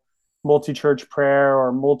 regional, multi-church prayer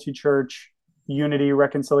or multi-church unity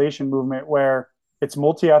reconciliation movement where it's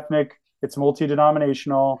multi-ethnic, it's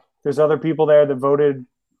multi-denominational. There's other people there that voted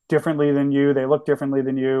differently than you. They look differently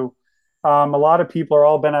than you. A lot of people are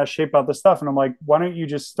all bent out of shape about this stuff. And I'm like, why don't you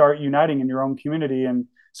just start uniting in your own community? And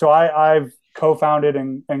so I've co-founded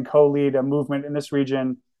and co-lead a movement in this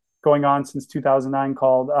region going on since 2009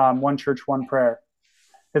 called One Church, One Prayer.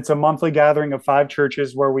 It's a monthly gathering of 5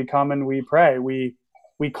 churches where we come and we pray. We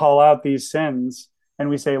call out these sins and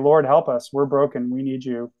we say, Lord, help us. We're broken. We need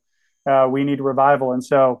you. We need revival. And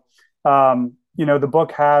so, the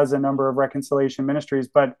book has a number of reconciliation ministries,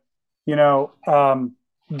 but,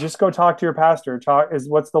 just go talk to your pastor.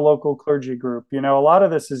 What's the local clergy group? A lot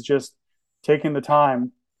of this is just taking the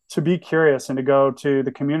time to be curious and to go to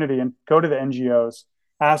the community and go to the NGOs,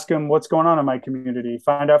 ask them what's going on in my community,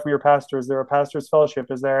 find out from your pastor. Is there a pastor's fellowship?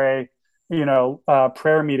 Is there a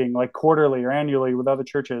prayer meeting like quarterly or annually with other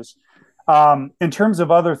churches? In terms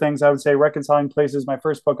of other things, I would say Reconciling Places, my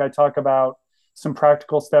first book, I talk about some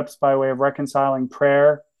practical steps by way of reconciling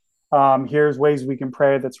prayer. Here's ways we can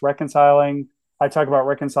pray that's reconciling. I talk about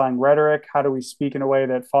reconciling rhetoric. How do we speak in a way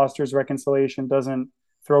that fosters reconciliation, doesn't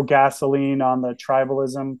throw gasoline on the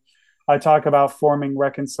tribalism? I talk about forming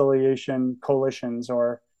reconciliation coalitions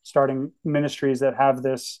or starting ministries that have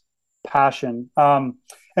this passion. And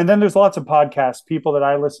then there's lots of podcasts, people that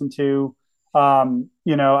I listen to.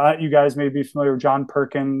 You guys may be familiar with John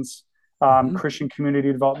Perkins, Christian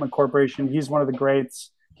Community Development Corporation. He's one of the greats.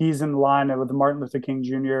 He's in line with Martin Luther King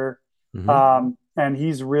Jr. And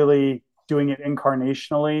he's really doing it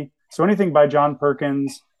incarnationally. So anything by John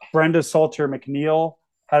Perkins. Brenda Salter McNeil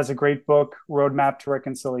has a great book, Roadmap to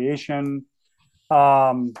Reconciliation.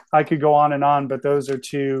 I could go on, but those are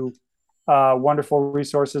 2 wonderful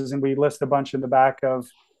resources, and we list a bunch in the back of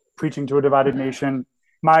Preaching to a Divided Nation.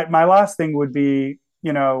 My last thing would be,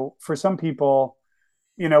 for some people,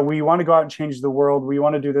 we want to go out and change the world. We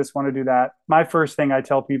want to do this, want to do that. My first thing I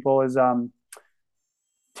tell people is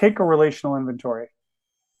take a relational inventory.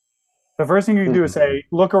 The first thing you do is say,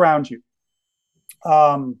 look around you.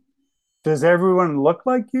 Does everyone look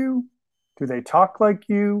like you? Do they talk like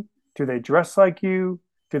you? Do they dress like you?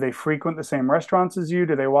 Do they frequent the same restaurants as you?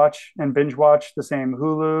 Do they watch and binge watch the same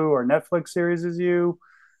Hulu or Netflix series as you?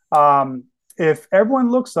 If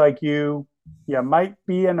everyone looks like you might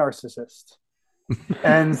be a narcissist.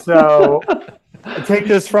 And so I take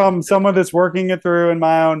this from someone that's working it through in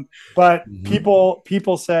my own, but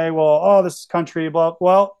people say, well, this is country, blah.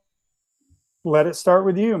 Well, let it start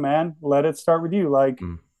with you, man. Let it start with you. Like,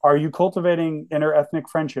 are you cultivating inter-ethnic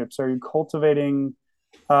friendships? Are you cultivating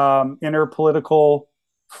inter-political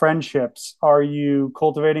friendships? Are you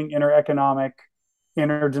cultivating inter-economic,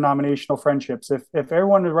 interdenominational friendships? If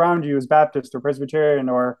everyone around you is Baptist or Presbyterian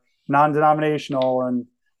or non-denominational and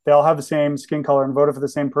they all have the same skin color and voted for the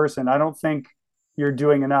same person, I don't think you're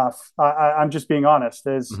doing enough. I'm just being honest.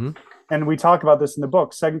 And we talk about this in the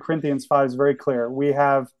book. 2 Corinthians 5 is very clear. We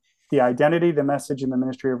have the identity, the message, and the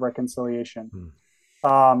ministry of reconciliation.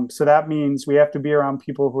 So that means we have to be around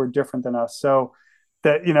people who are different than us. So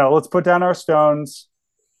that, let's put down our stones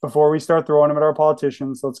before we start throwing them at our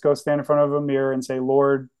politicians. Let's go stand in front of a mirror and say,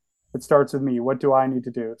 Lord, it starts with me. What do I need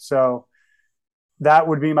to do? So that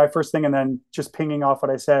would be my first thing. And then just pinging off what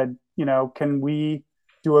I said, can we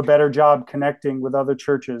do a better job connecting with other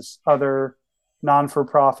churches, other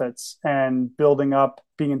non-for-profits, and building up,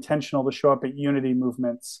 being intentional to show up at unity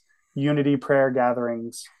movements, unity prayer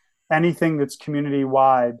gatherings, anything that's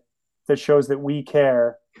community-wide that shows that we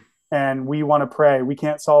care and we want to pray. We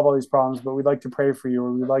can't solve all these problems, but we'd like to pray for you,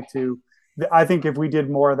 or we'd like to. I think if we did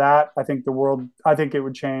more of that, I think it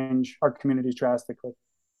would change our communities drastically.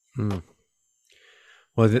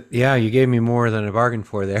 Well, you gave me more than I bargained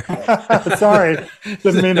for there. Sorry,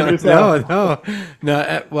 didn't mean to do so.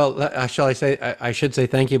 No. Well, shall I say? I should say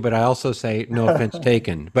thank you, but I also say no offense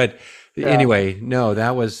taken. But anyway, no,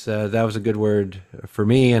 that was a good word for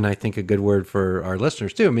me, and I think a good word for our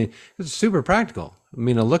listeners too. I mean, it's super practical. I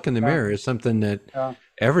mean, a look in the mirror is something that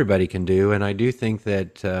everybody can do, and I do think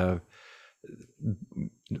that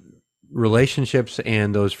relationships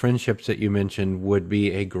and those friendships that you mentioned would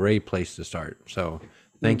be a great place to start. So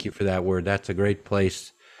thank you for that word. That's a great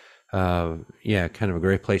place. Kind of a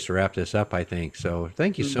great place to wrap this up, I think. So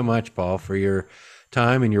thank you so much, Paul, for your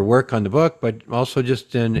time and your work on the book, but also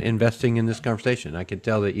just in investing in this conversation. I could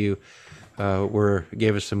tell that you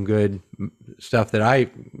gave us some good stuff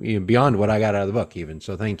that beyond what I got out of the book even.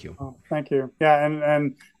 So thank you. Oh, thank you. Yeah.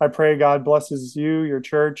 And I pray God blesses you, your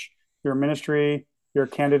church, your ministry, your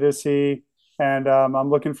candidacy. And I'm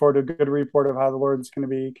looking forward to a good report of how the Lord is going to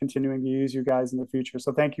be continuing to use you guys in the future.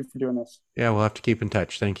 So thank you for doing this. Yeah, we'll have to keep in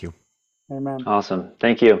touch. Thank you. Amen. Awesome.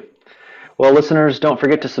 Thank you. Well, listeners, don't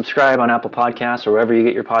forget to subscribe on Apple Podcasts or wherever you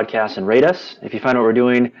get your podcasts and rate us. If you find what we're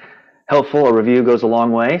doing helpful, a review goes a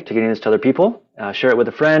long way to getting this to other people. Share it with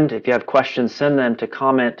a friend. If you have questions, send them to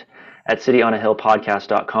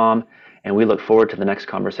comment@cityonahillpodcast.com, and we look forward to the next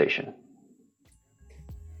conversation.